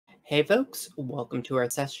Hey folks, welcome to our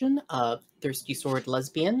session of Thirsty Sword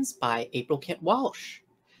Lesbians by April Kent Walsh.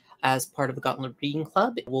 As part of the Gauntlet Reading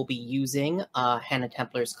Club, we'll be using Hannah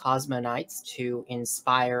Templar's CosmoKnights to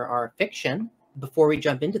inspire our fiction. Before we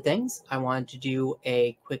jump into things, I wanted to do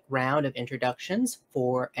a quick round of introductions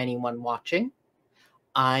for anyone watching.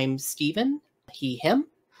 I'm Steven, he, him.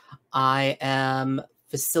 I am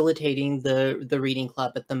facilitating the reading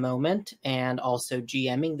club at the moment and also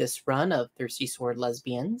GMing this run of Thirsty Sword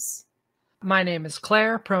Lesbians. My name is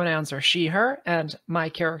Claire, pronouns are she, her, and my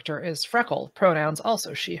character is Freckle, pronouns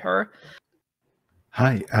also she, her.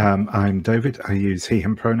 Hi, I'm David. I use he,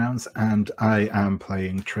 him pronouns, and I am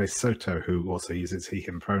playing Trace Soto, who also uses he,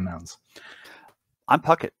 him pronouns. I'm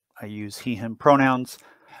Puckett. I use he, him pronouns.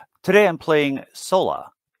 Today I'm playing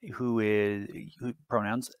Sola, who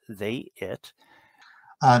pronouns they, it.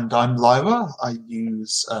 And I'm Lyra. I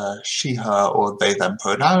use she, her, or they, them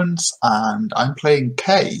pronouns. And I'm playing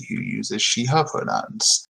Kay, who uses she, her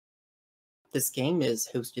pronouns. This game is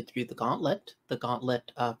hosted through the Gauntlet. The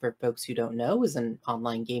Gauntlet, for folks who don't know, is an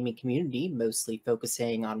online gaming community mostly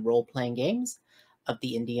focusing on role-playing games of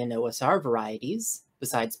the Indian OSR varieties.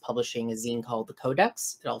 Besides publishing a zine called The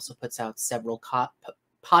Codex, it also puts out several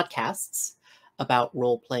podcasts about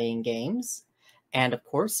role-playing games. And of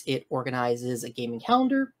course, it organizes a gaming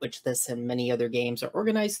calendar, which this and many other games are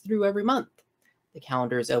organized through every month. The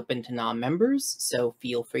calendar is open to non-members, so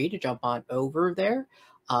feel free to jump on over there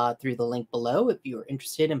through the link below if you're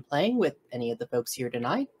interested in playing with any of the folks here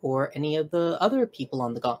tonight or any of the other people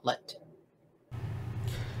on the Gauntlet.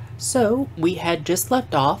 So, we had just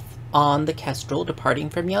left off on the Kestrel departing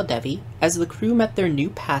from Yaldevi as the crew met their new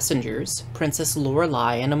passengers, Princess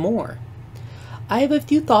Lorelei and Amor. I have a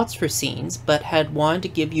few thoughts for scenes, but had wanted to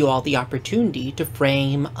give you all the opportunity to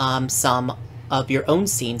frame some of your own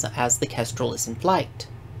scenes as the Kestrel is in flight.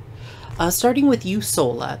 Starting with you,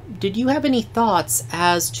 Sola, did you have any thoughts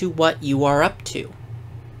as to what you are up to?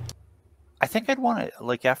 I think I'd want to,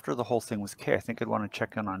 like after the whole thing with Kay, I think I'd want to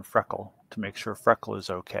check in on Freckle to make sure Freckle is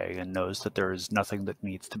okay and knows that there is nothing that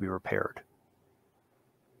needs to be repaired.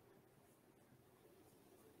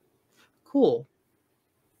 Cool.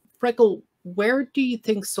 Freckle, where do you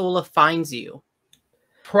think Sola finds you?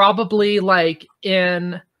 Probably like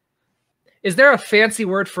in... Is there a fancy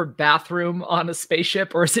word for bathroom on a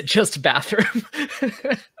spaceship, or is it just bathroom?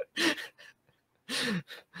 Because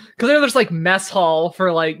there's like mess hall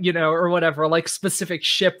for like, you know, or whatever, like specific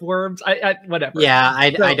ship words. Whatever. Yeah,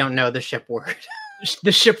 I don't know the ship word.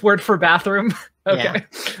 The ship word for bathroom. Okay.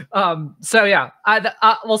 Yeah. So yeah,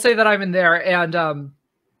 I will say that I'm in there, and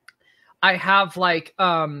I have like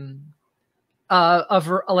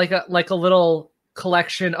like a little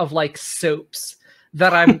collection of like soaps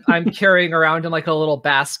that I'm carrying around in like a little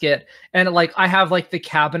basket, and like I have like the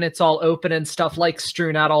cabinets all open and stuff like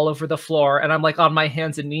strewn out all over the floor, and I'm like on my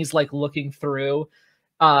hands and knees like looking through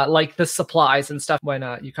like the supplies and stuff when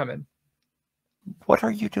you come in. What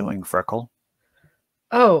are you doing, Freckle?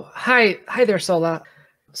 Oh, hi there, Sola.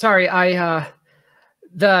 Sorry,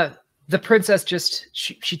 the princess just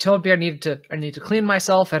she told me I need to clean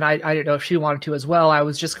myself, and I didn't know if she wanted to as well. I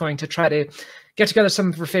was just going to try to get together some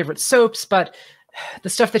of her favorite soaps, but the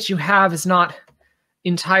stuff that you have is not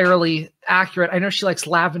entirely accurate. I know she likes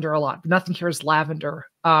lavender a lot, but nothing here is lavender.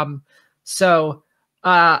 So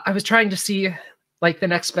I was trying to see like the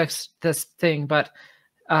next best this thing, but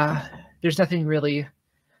there's nothing really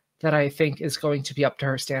that I think is going to be up to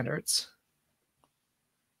her standards.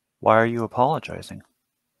 Why are you apologizing?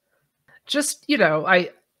 Just, you know, I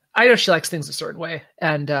know she likes things a certain way,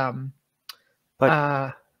 and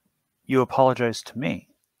but you apologized to me.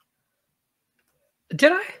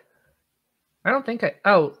 Did I? I don't think I...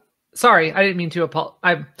 Oh, sorry. I didn't mean to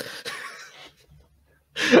apologize.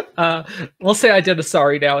 We'll say I did a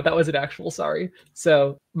sorry now. That was an actual sorry.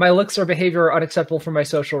 So my looks or behavior are unacceptable for my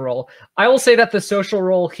social role. I will say that the social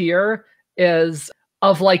role here is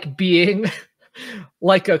of like being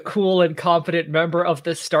like a cool and confident member of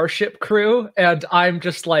the starship crew, and I'm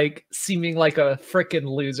just like seeming like a frickin'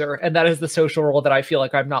 loser, and that is the social role that I feel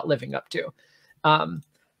like I'm not living up to.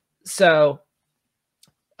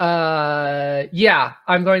 Yeah,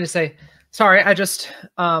 I'm going to say sorry. I just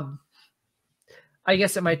I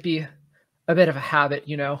guess it might be a bit of a habit,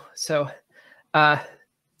 you know. So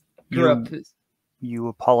grew up. You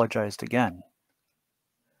apologized again.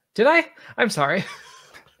 Did I? I'm sorry.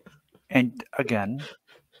 And again.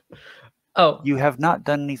 Oh. You have not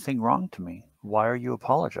done anything wrong to me. Why are you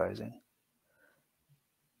apologizing?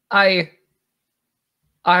 I'm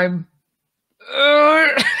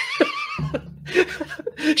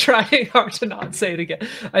trying hard to not say it again.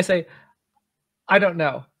 I say, I don't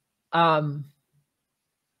know.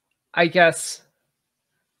 I guess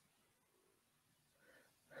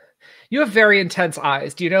you have very intense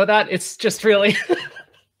eyes. Do you know that? It's just really.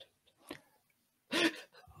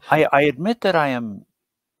 I admit that I am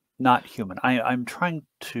not human. I'm trying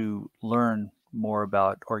to learn more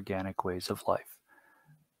about organic ways of life.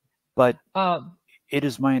 But it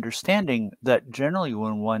is my understanding that generally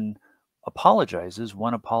when one apologizes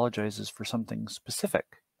for something specific.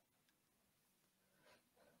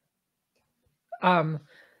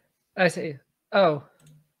 I say, oh,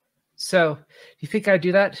 so you think I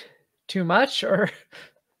do that too much, or?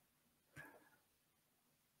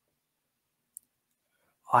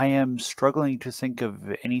 I am struggling to think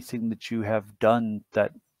of anything that you have done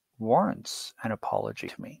that warrants an apology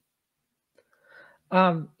to me.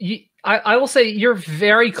 I will say you're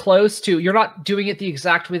very close to, you're not doing it the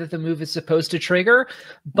exact way that the move is supposed to trigger,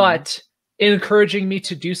 but encouraging me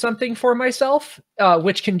to do something for myself,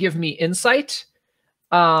 which can give me insight.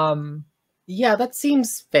 Yeah, that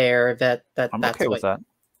seems fair. I'm That's okay with that.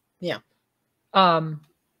 Yeah.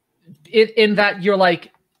 In that you're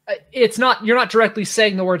like, you're not directly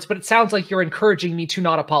saying the words, but it sounds like you're encouraging me to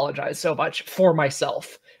not apologize so much for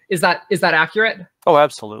myself. Is that accurate? Oh,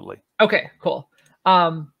 absolutely. Okay, cool.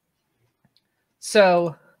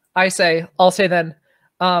 So I'll say then,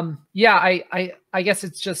 yeah, I guess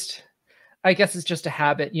it's just a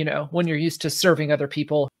habit, you know, when you're used to serving other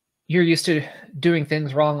people, you're used to doing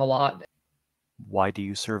things wrong a lot. Why do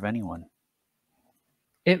you serve anyone?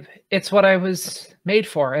 It's what I was made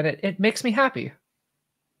for, and it makes me happy.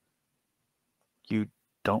 You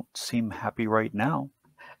don't seem happy right now.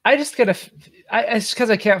 It's because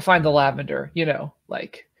I can't find the lavender, you know,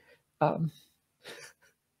 like,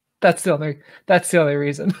 that's the only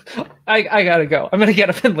reason. I gotta go. I'm gonna get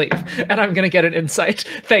up and leave, and I'm gonna get an insight.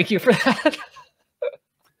 Thank you for that.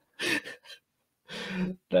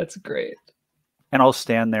 That's great. And I'll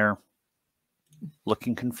stand there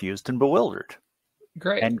looking confused and bewildered.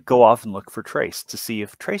 Great. And go off and look for Trace to see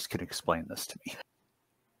if Trace can explain this to me.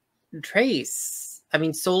 Trace, I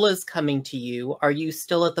mean, Sola's coming to you. Are you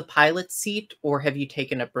still at the pilot seat, or have you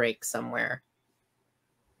taken a break somewhere?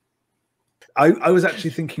 I was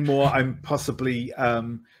actually thinking more. I'm possibly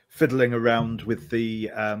fiddling around with the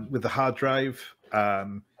hard drive,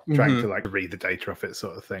 trying to like read the data off it,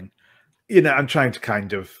 sort of thing. You know, I'm trying to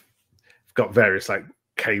kind of got various like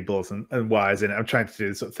cables and wires in it. I'm trying to do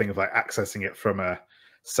the sort of thing of like accessing it from a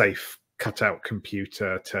safe cutout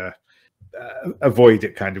computer to avoid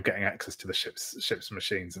it kind of getting access to the ship's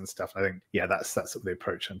machines and stuff. I think, yeah, that's sort of the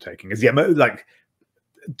approach I'm taking. Is like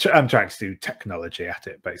I'm trying to do technology at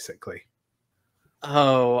it, basically.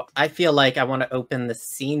 Oh, I feel like I want to open the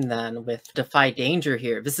scene then with Defy Danger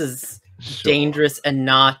here. This is dangerous and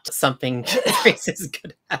not something Trace is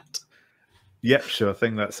good at. Yep, sure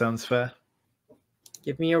thing. That sounds fair.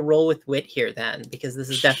 Give me a roll with wit here then, because this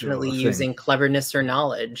is definitely using cleverness or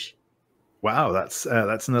knowledge. Wow, that's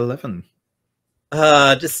an 11.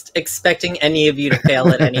 Just expecting any of you to fail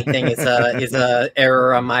at anything is a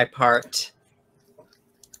error on my part.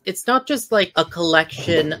 It's not just like a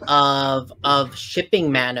collection of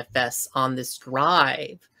shipping manifests on this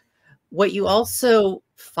drive. What you also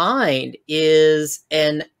find is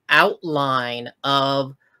an outline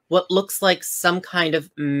of what looks like some kind of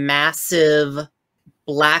massive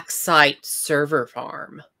black site server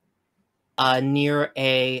farm near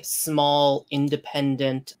a small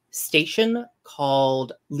independent station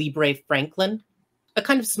called Libre Franklin, a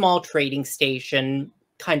kind of small trading station,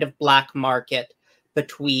 kind of black market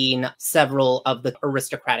between several of the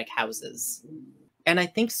aristocratic houses. And I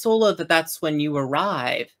think, Sola, that's when you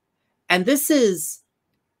arrive. And this is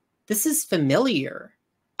familiar.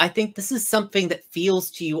 I think this is something that feels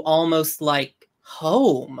to you almost like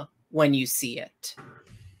home when you see it.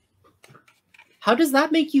 How does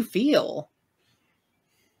that make you feel?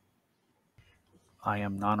 I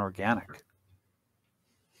am non-organic.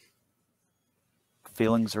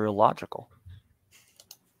 Feelings are illogical.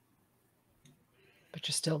 But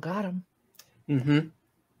you still got him. Mm-hmm.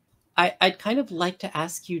 I'd kind of like to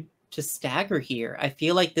ask you to stagger here. I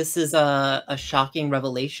feel like this is a shocking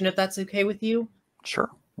revelation, if that's okay with you. Sure,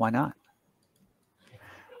 why not?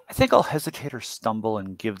 I think I'll hesitate or stumble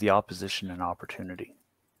and give the opposition an opportunity.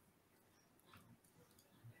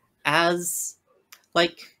 As,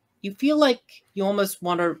 like, you feel like you almost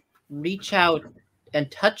want to reach out and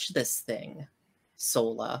touch this thing,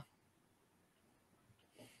 Sola.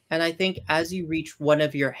 And I think as you reach one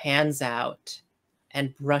of your hands out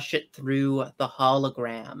and brush it through the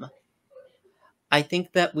hologram, I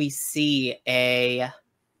think that we see a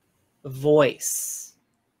voice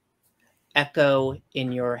echo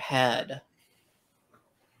in your head.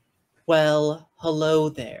 Well, hello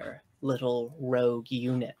there. little rogue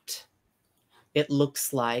unit. It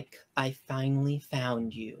looks like I finally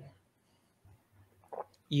found you.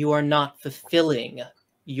 You are not fulfilling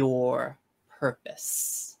your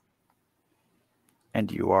purpose.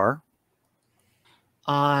 And you are?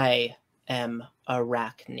 I am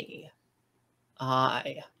Arachne.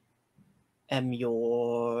 I am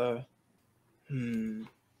your...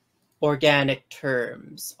 Organic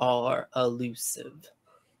terms are elusive.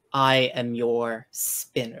 I am your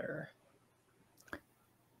spinner.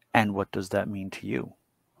 And what does that mean to you?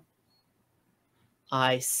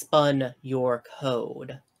 I spun your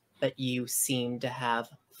code, but you seem to have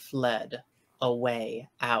fled away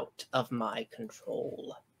out of my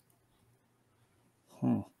control.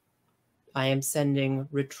 I am sending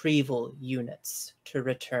retrieval units to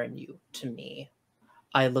return you to me.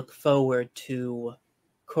 I look forward to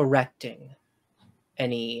correcting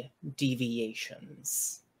any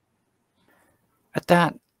deviations. At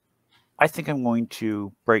that, I think I'm going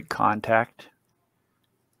to break contact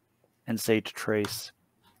and say to Trace,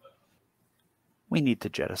 we need to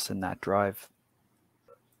jettison that drive.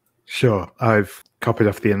 Sure, I've copied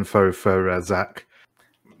off the info for Zach.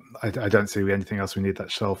 I don't see anything else we need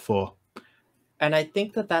that shell for. And I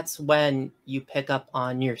think that that's when you pick up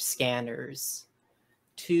on your scanners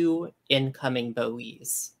 2 incoming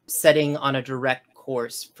buoys, setting on a direct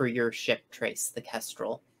course for your ship, Trace, the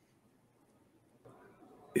Kestrel.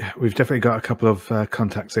 Yeah, we've definitely got a couple of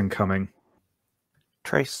contacts incoming.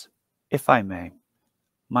 Trace, if I may,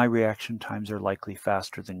 my reaction times are likely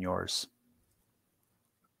faster than yours.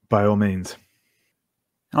 By all means.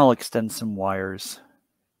 And I'll extend some wires,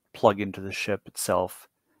 plug into the ship itself,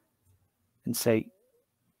 and say,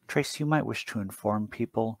 Trace, you might wish to inform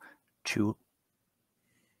people to,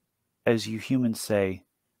 as you humans say,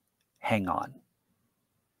 hang on.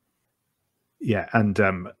 Yeah, and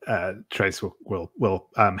Trace will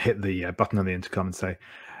hit the button on the intercom and say,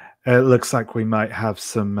 it looks like we might have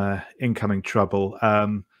some incoming trouble.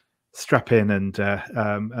 Strap in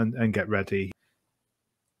and get ready.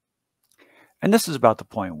 And this is about the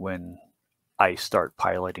point when I start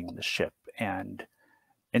piloting the ship, and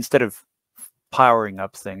instead of powering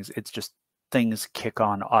up things, it's just things kick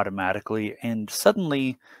on automatically, and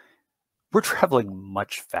suddenly we're traveling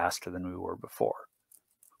much faster than we were before.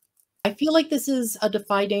 I feel like this is a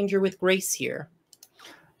defy danger with grace here.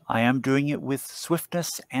 I am doing it with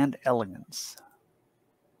swiftness and elegance.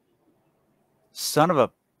 Son of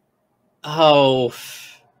a... Oh.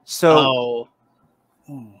 So...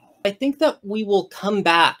 I think that we will come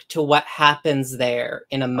back to what happens there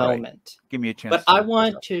in a moment. Right. Give me a chance. But I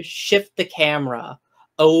want to shift the camera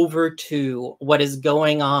over to what is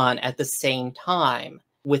going on at the same time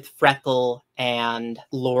with Freckle and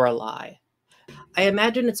Lorelei. I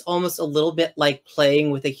imagine it's almost a little bit like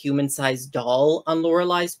playing with a human-sized doll on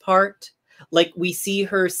Lorelei's part. Like, we see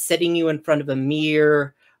her sitting you in front of a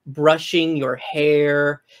mirror, brushing your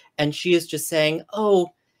hair, and she is just saying, oh,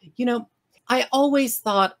 you know, I always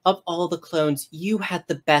thought of all the clones, you had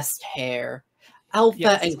the best hair.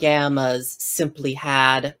 Alpha and Gammas simply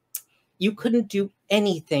had. You couldn't do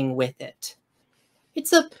anything with it.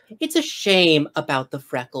 It's a shame about the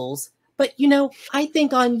freckles, but you know, I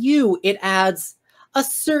think on you it adds a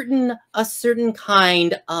certain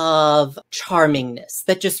kind of charmingness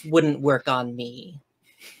that just wouldn't work on me.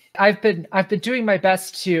 I've been doing my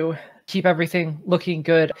best to keep everything looking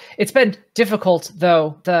good. It's been difficult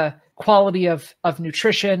though. The quality of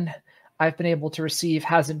nutrition I've been able to receive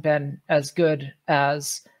hasn't been as good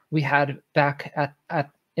as we had back at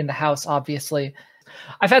in the house, obviously.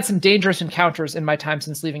 I've had some dangerous encounters in my time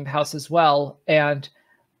since leaving the house as well, and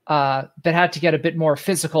that had to get a bit more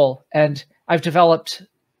physical, and I've developed,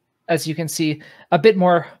 as you can see, a bit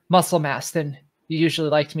more muscle mass than you usually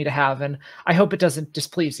like me to have, and I hope it doesn't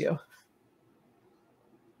displease you.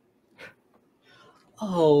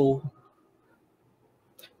 Oh,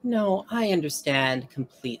 no, I understand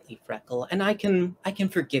completely, Freckle, and I can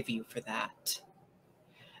forgive you for that.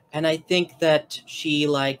 And I think that she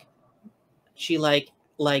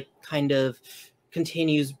kind of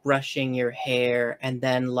continues brushing your hair, and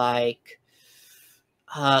then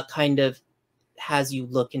kind of has you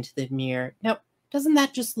look into the mirror. Now, doesn't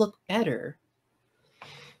that just look better?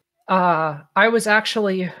 I was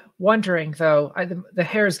actually wondering, though, the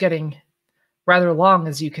hair is getting rather long,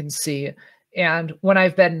 as you can see. And when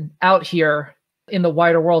I've been out here in the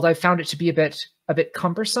wider world, I've found it to be a bit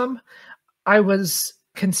cumbersome. I was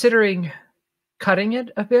considering cutting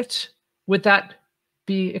it a bit. Would that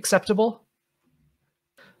be acceptable?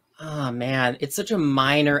 Oh man, it's such a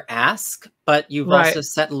minor ask, but you've also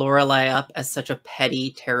set Lorelei up as such a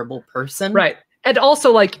petty, terrible person. Right. And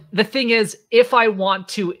also, like, the thing is, if I want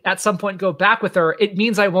to at some point go back with her, it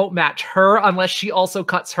means I won't match her unless she also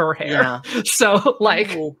cuts her hair. Yeah. So,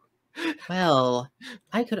 like... Oh, well,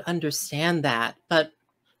 I could understand that, but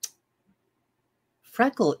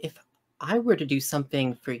Freckle, if I were to do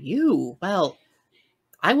something for you, well,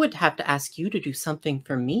 I would have to ask you to do something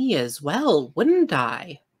for me as well, wouldn't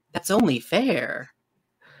I? That's only fair.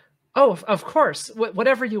 Oh, of course.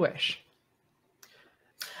 Whatever you wish.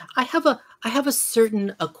 I have a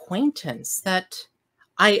certain acquaintance that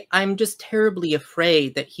I'm just terribly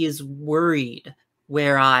afraid that he is worried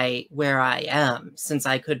where I am, since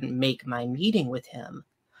I couldn't make my meeting with him.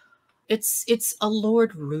 It's a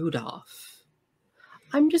Lord Rudolph.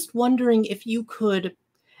 I'm just wondering if you could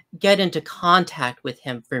get into contact with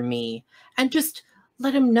him for me and just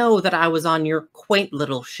let him know that I was on your quaint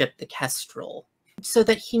little ship, the Kestrel, so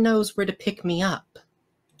that he knows where to pick me up.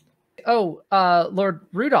 Oh, Lord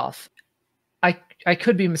Rudolph, I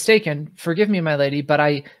could be mistaken. Forgive me, my lady, but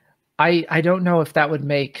I don't know if that would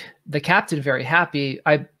make the captain very happy.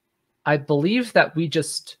 I believe that we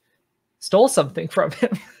just stole something from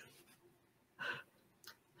him.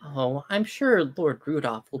 Oh, I'm sure Lord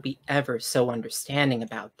Rudolph will be ever so understanding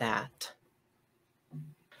about that.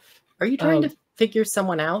 Are you trying to figure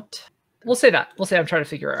someone out? We'll say that. We'll say I'm trying to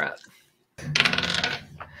figure her out.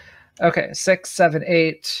 Okay, 6, 7,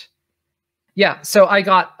 8. Yeah, so I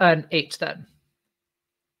got an 8 then.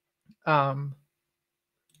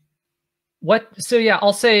 So yeah,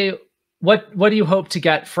 I'll say, what do you hope to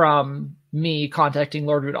get from me contacting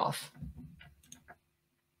Lord Rudolph?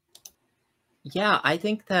 Yeah, I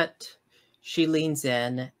think that she leans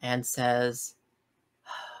in and says,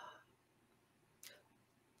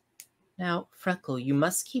 now, Freckle, you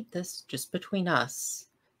must keep this just between us,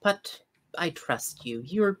 but I trust you.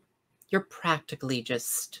 You're practically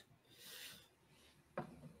just,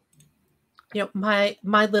 you know, my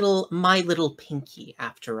little pinky,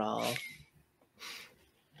 after all.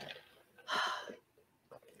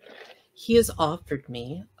 He has offered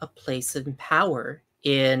me a place in power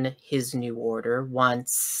in his new order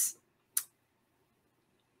once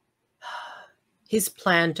his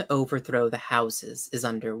plan to overthrow the houses is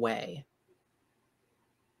underway.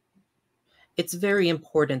 It's very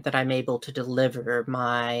important that I'm able to deliver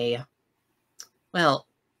my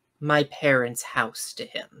parents' house to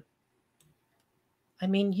him. I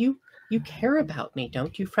mean, you care about me,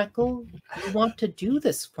 don't you, Freckle? You want to do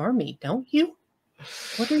this for me, don't you?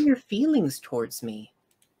 What are your feelings towards me?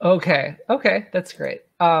 Okay, that's great.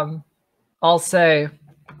 I'll say,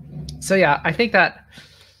 so yeah, I think that,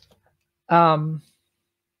 I'll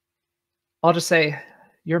just say,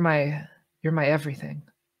 you're my everything.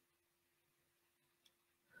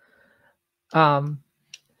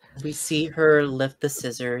 We see her lift the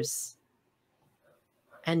scissors,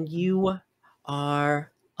 and you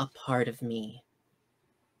are a part of me.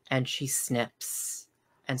 And she snips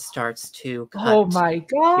and starts to cut oh my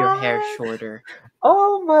God. your hair shorter.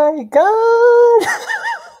 Oh my God.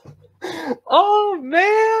 Oh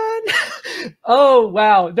man. Oh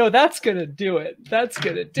wow. No, that's gonna do it. That's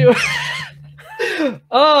gonna do it.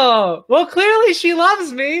 Oh, well, clearly she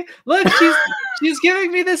loves me. Look, she's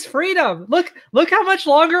giving me this freedom. Look how much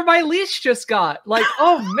longer my leash just got. Like,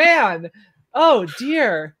 oh man. Oh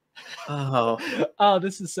dear. Oh,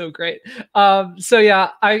 this is so great. So yeah,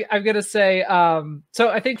 I'm gonna say, so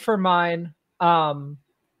I think for mine, I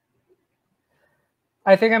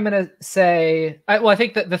think I'm gonna say, I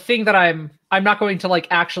think that the thing that I'm not going to like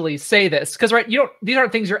actually say this, because right, these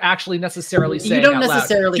aren't things you're actually necessarily saying. You don't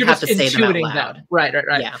necessarily have to say them out loud. Them. Right.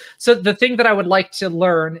 Yeah. So the thing that I would like to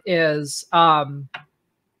learn is, how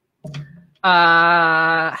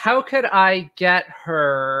could I get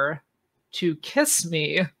her to kiss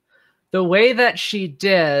me the way that she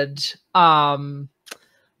did?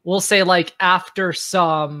 We'll say like after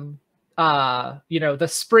some, the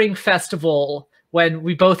spring festival, when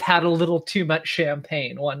we both had a little too much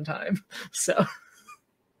champagne one time. So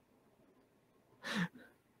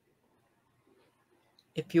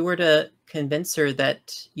if you were to convince her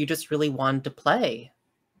that you just really wanted to play,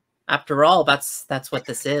 after all, that's what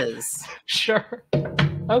this is. Sure.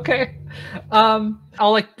 Okay. I'll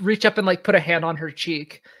like reach up and like put a hand on her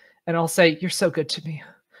cheek, and I'll say, "You're so good to me.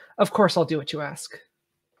 Of course I'll do what you ask."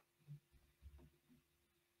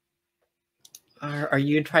 Are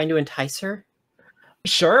you trying to entice her?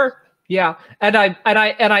 Sure. Yeah. And I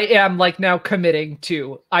am like now committing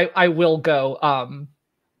to, I will go,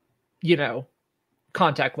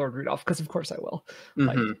 contact Lord Rudolph, because of course I will.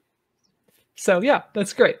 Mm-hmm. So yeah,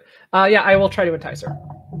 that's great. Yeah, I will try to entice her.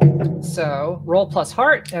 So roll plus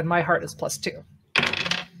heart, and my heart is +2.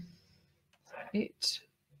 8.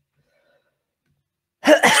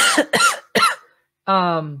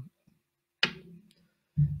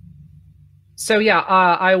 So yeah,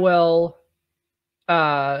 I will.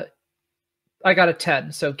 I got a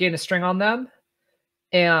 10, so gain a string on them,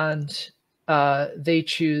 and they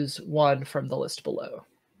choose one from the list below.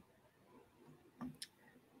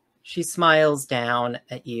 She smiles down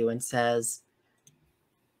at you and says,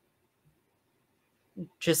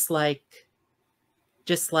 just like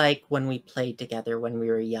when we played together when we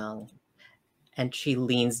were young. And she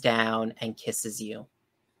leans down and kisses you.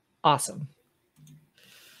 Awesome.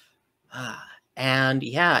 And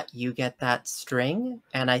yeah, you get that string.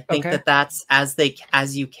 And I think that that's as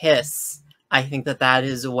you kiss, I think that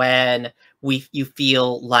is when you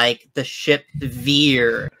feel like the ship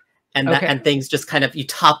veer and and things just kind of, you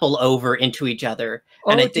topple over into each other.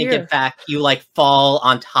 And I think in fact you like fall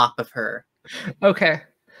on top of her. Okay.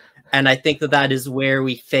 And I think that is where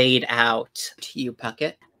we fade out to you,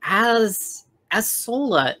 Puckett. As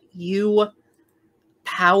Sola, you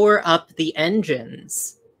power up the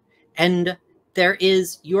engines, and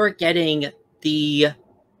you're getting the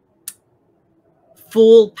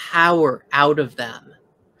full power out of them.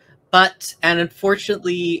 And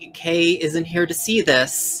unfortunately, Kay isn't here to see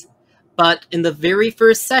this, but in the very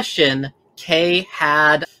first session, Kay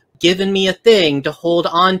had given me a thing to hold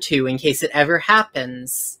on to in case it ever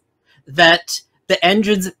happens, that the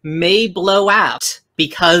engines may blow out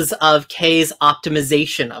because of Kay's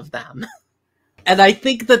optimization of them. And I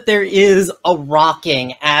think that there is a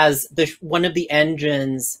rocking as one of the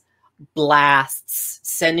engines blasts,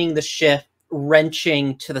 sending the ship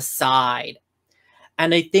wrenching to the side.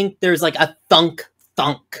 And I think there's like a thunk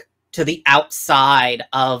to the outside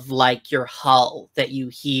of like your hull that you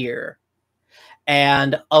hear.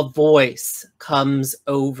 And a voice comes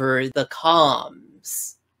over the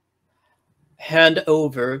comms. Hand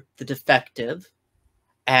over the defective,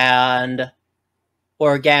 and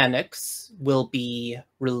organics will be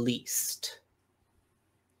released.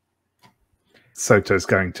 Soto's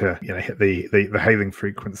going to hit the hailing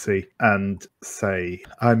frequency and say,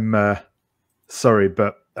 I'm sorry,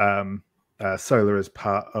 but Solar is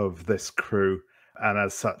part of this crew, and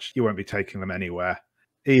as such, you won't be taking them anywhere.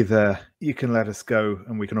 Either you can let us go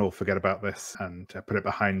and we can all forget about this and put it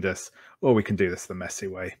behind us, or we can do this the messy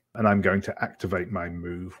way. And I'm going to activate my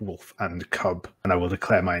move, Wolf and Cub, and I will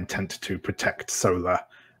declare my intent to protect Solar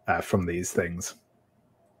from these things.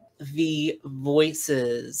 The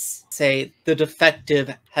voices say the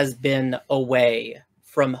defective has been away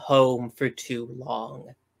from home for too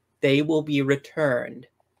long. They will be returned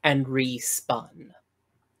and respun.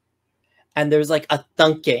 And there's like a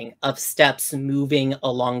thunking of steps moving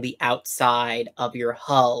along the outside of your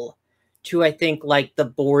hull to, I think, like the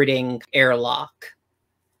boarding airlock.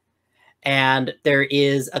 And there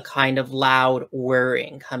is a kind of loud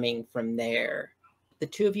whirring coming from there. The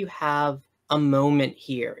two of you have a moment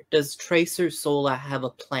here. Does Tracer Sola have a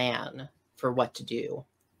plan for what to do?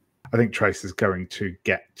 I think Trace is going to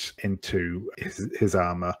get into his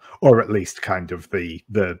armor, or at least kind of the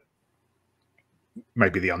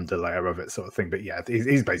maybe the underlayer of it sort of thing. But yeah,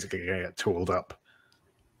 he's basically going to get tooled up.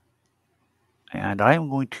 And I'm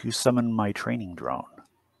going to summon my training drone.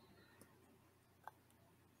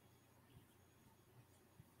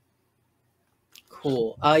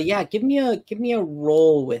 Cool. Yeah, give me a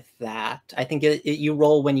roll with that. I think you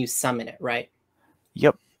roll when you summon it, right?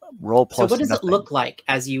 Yep. Roll plus. So what does nothing. it look like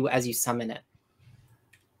as you summon it?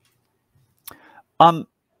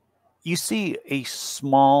 You see a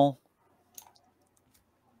small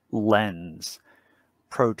lens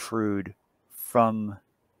protrude from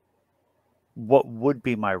what would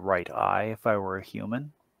be my right eye if I were a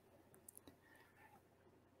human.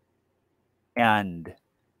 And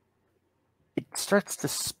it starts to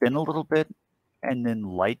spin a little bit, and then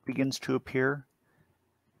light begins to appear.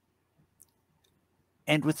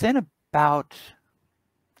 And within about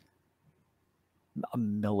a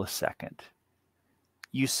millisecond,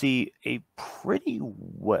 you see a pretty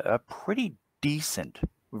decent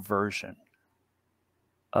version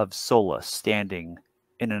of Sola standing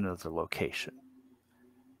in another location.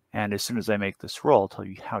 And as soon as I make this roll, I'll tell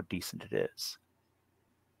you how decent it is.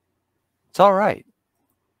 It's all right.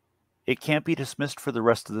 It can't be dismissed for the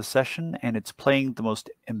rest of the session, and it's playing the most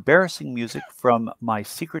embarrassing music from my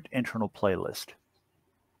secret internal playlist.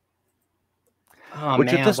 Oh, which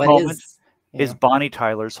man, at this moment is Bonnie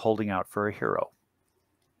Tyler's Holding Out for a Hero.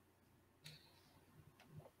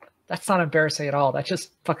 That's not embarrassing at all. That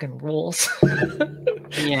just fucking rules.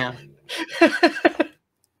 Yeah.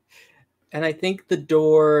 And I think the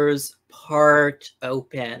doors part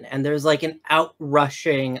open and there's like an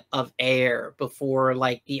outrushing of air before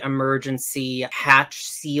like the emergency hatch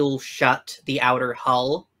seal shut the outer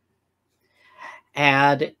hull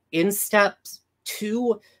And in steps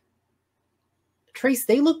 2, Trace,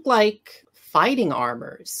 they look like fighting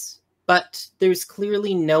armors, but there's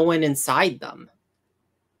clearly no one inside them.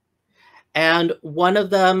 And one of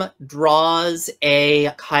them draws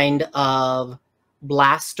a kind of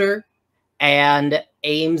blaster and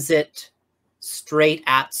aims it straight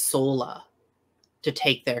at Sola to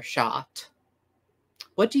take their shot.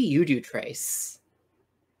 What do you do, Trace?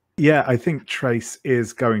 Yeah, I think Trace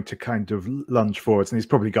is going to kind of lunge forwards, and he's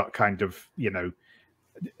probably got kind of,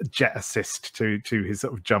 jet assist to his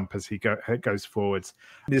sort of jump as he goes forwards.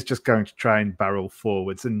 And he's just going to try and barrel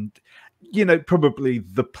forwards, and probably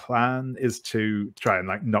the plan is to try and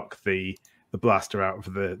like knock the blaster out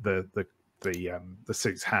of the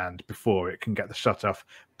suit's hand before it can get the shot off.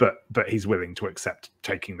 But he's willing to accept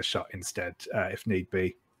taking the shot instead if need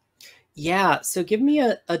be. Yeah. So give me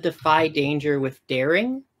a defy danger with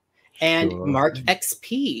daring, and Sure. mark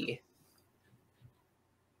XP.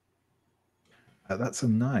 That's a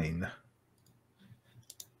 9.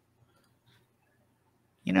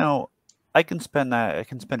 I can spend that. I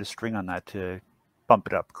can spend a string on that to bump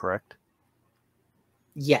it up. Correct?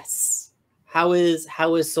 Yes. How is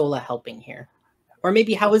Sola helping here? Or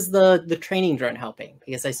maybe how is the training drone helping?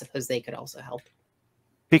 Because I suppose they could also help.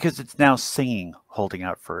 Because it's now singing, holding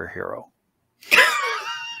out for a hero.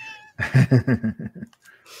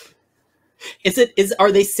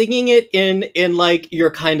 Are they singing it in like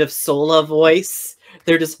your kind of Sola voice?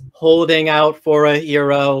 They're just holding out for a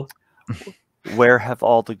hero. Where have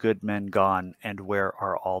all the good men gone, and where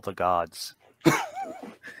are all the gods?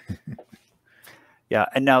 Yeah,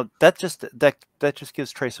 and now that just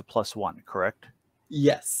gives Trace a +1, correct?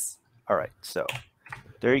 Yes. All right, so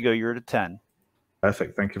there you go. You're at a 10.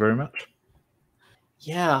 Perfect. Thank you very much.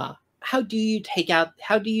 Yeah. How do you take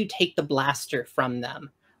the blaster from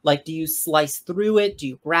them? Like, do you slice through it? Do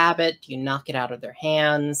you grab it? Do you knock it out of their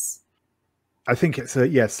hands? I think it's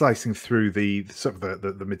slicing through the sort of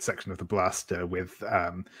the midsection of the blaster with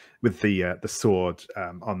the sword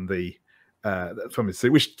on the from his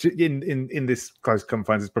suit, which in this close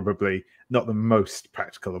confines is probably not the most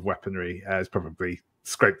practical of weaponry. It's probably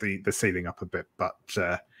scraped the ceiling up a bit, but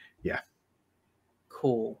yeah.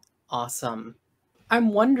 Cool. Awesome.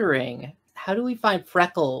 I'm wondering, how do we find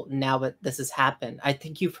Freckle now that this has happened? I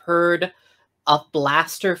think you've heard of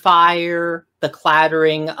blaster fire, the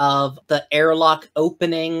clattering of the airlock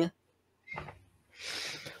opening.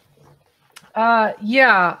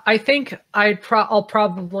 Yeah, I think I'll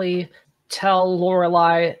probably tell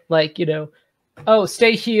Lorelei, like, oh,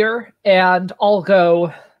 stay here and I'll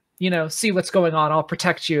go, see what's going on. I'll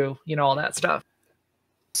protect you, all that stuff.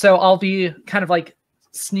 So I'll be kind of like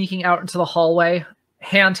sneaking out into the hallway,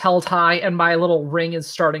 hand held high, and my little ring is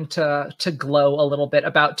starting to glow a little bit,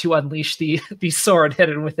 about to unleash the sword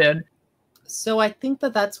hidden within. So I think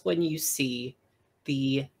that's when you see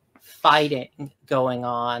the fighting going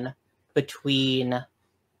on between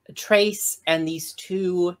Trace and these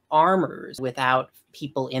two armors without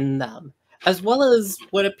people in them, as well as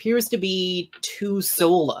what appears to be two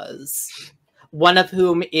Solas, one of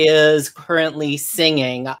whom is currently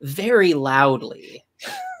singing very loudly.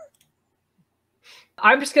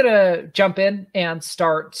 I'm just going to jump in and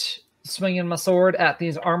start swinging my sword at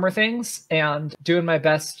these armor things and doing my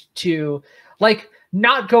best to, like,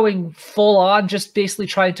 not going full on, just basically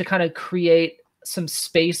trying to kind of create some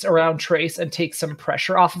space around Trace and take some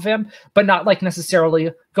pressure off of him, but not like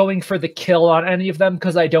necessarily going for the kill on any of them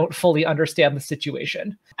because I don't fully understand the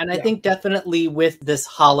situation. And I think definitely with this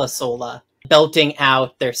Hala Sola belting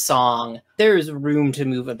out their song, there's room to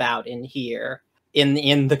move about in here in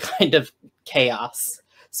the kind of chaos.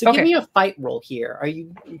 So give me a fight roll here. Are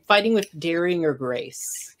you fighting with daring or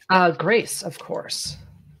grace? Grace, of course.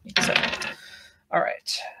 So, all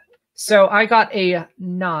right. So I got a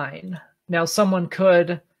 9. Now someone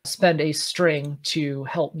could spend a string to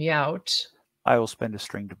help me out. I will spend a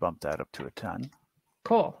string to bump that up to a 10.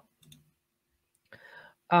 Cool.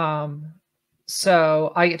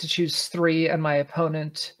 So I get to choose 3 and my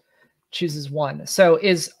opponent chooses 1. So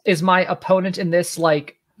is my opponent in this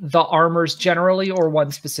like the armors generally or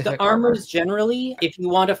one specific The armors generally. If you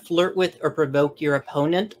want to flirt with or provoke your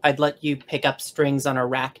opponent, I'd let you pick up strings on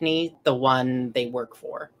Arachne, the one they work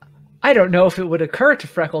for. I don't know if it would occur to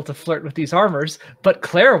Freckle to flirt with these armors, but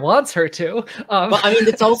Claire wants her to. Well, I mean,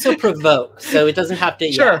 it's also provoke, so it doesn't have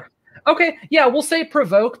to... Sure. Yeah. Okay, yeah, we'll say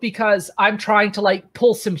provoke because I'm trying to, like,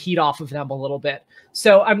 pull some heat off of them a little bit.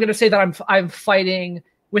 So I'm going to say that I'm fighting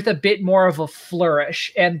with a bit more of a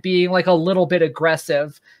flourish and being, like, a little bit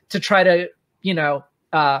aggressive to try to,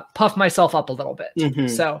 puff myself up a little bit. Mm-hmm.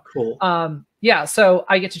 So, cool. Yeah, so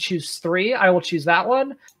I get to choose 3. I will choose that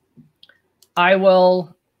one. I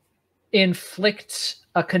will inflict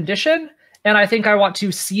a condition, and I think I want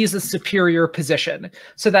to seize a superior position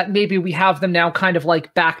so that maybe we have them now kind of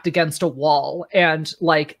like backed against a wall, and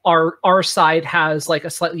like our side has like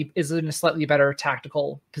is in a slightly better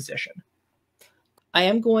tactical position. I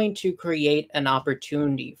am going to create an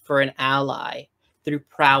opportunity for an ally through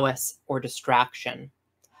prowess or distraction.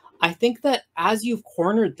 I think that as you've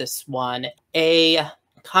cornered this one, a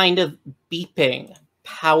kind of beeping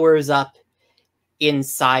powers up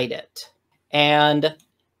inside it. And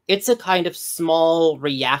it's a kind of small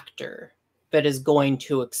reactor that is going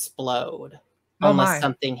to explode unless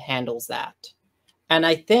something handles that. And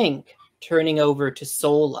I think, turning over to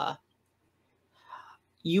Sola,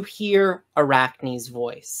 you hear Arachne's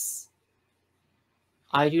voice.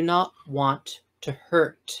 I do not want to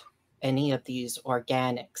hurt any of these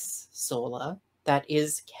organics, Sola. That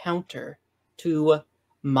is counter to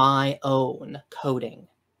my own coding.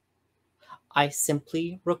 I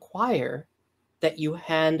simply require that you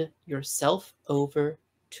hand yourself over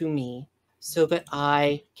to me so that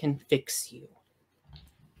I can fix you.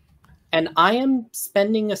 And I am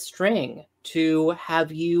spending a string to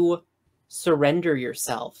have you surrender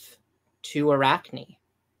yourself to Arachne.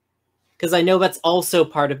 Because I know that's also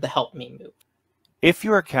part of the help me move. If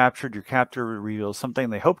you are captured, your captor reveals something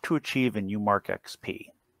they hope to achieve and you mark XP.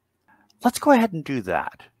 Let's go ahead and do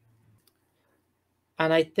that.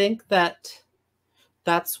 And I think that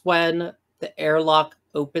that's when the airlock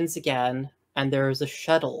opens again and there is a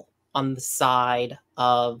shuttle on the side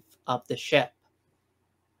of the ship.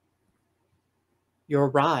 Your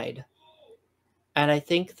ride. And I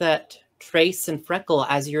think that Trace and Freckle,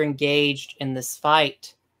 as you're engaged in this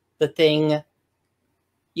fight, the thing,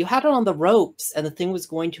 you had it on the ropes and the thing was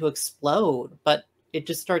going to explode, but it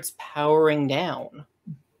just starts powering down.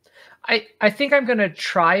 I think I'm going to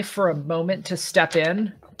try for a moment to step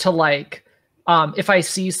in to like, if I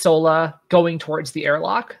see Sola going towards the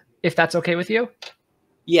airlock, if that's okay with you.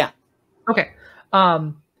 Yeah. Okay.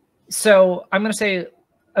 So I'm going to say,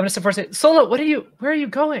 Sola, where are you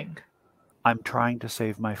going? I'm trying to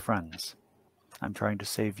save my friends. I'm trying to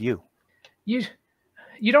save you. You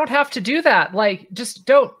don't have to do that. Like, just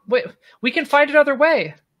don't. Wait, we can find another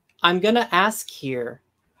way. I'm going to ask here,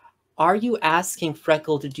 are you asking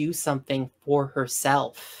Freckle to do something for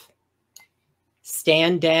herself?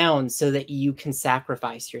 Stand down so that you can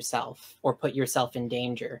sacrifice yourself or put yourself in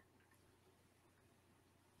danger.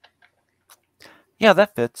 Yeah,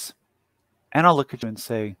 that fits. And I'll look at you and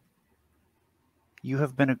say, you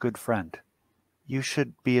have been a good friend. You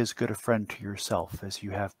should be as good a friend to yourself as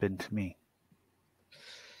you have been to me.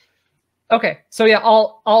 Okay, so yeah,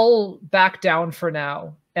 I'll back down for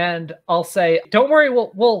now, and I'll say, don't worry,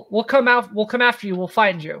 we'll come out, we'll come after you, we'll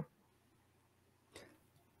find you.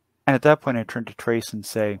 And at that point, I turn to Trace and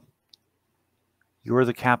say, you're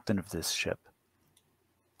the captain of this ship.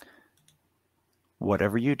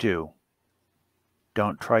 Whatever you do,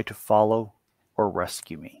 don't try to follow or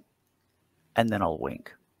rescue me. And then I'll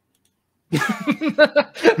wink.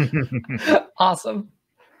 Awesome.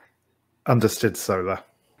 Understood, Sola.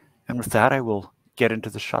 And with that, I will get into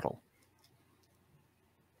the shuttle.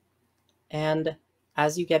 And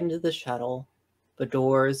as you get into the shuttle, the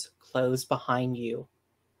doors close behind you,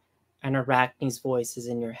 and Arachne's voice is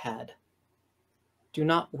in your head. Do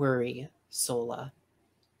not worry, Sola.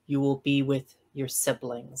 You will be with your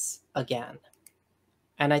siblings again.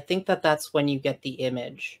 And I think that that's when you get the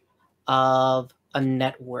image of a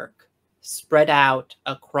network spread out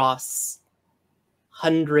across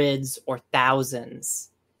hundreds or thousands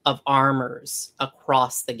of armors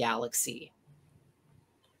across the galaxy.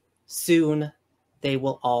 Soon, they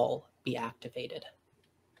will all be activated.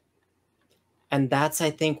 And that's, I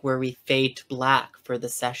think, where we fade to black for the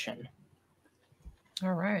session.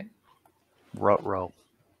 All right. Ruh-roh.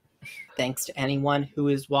 Thanks to anyone who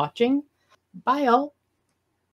is watching. Bye, all.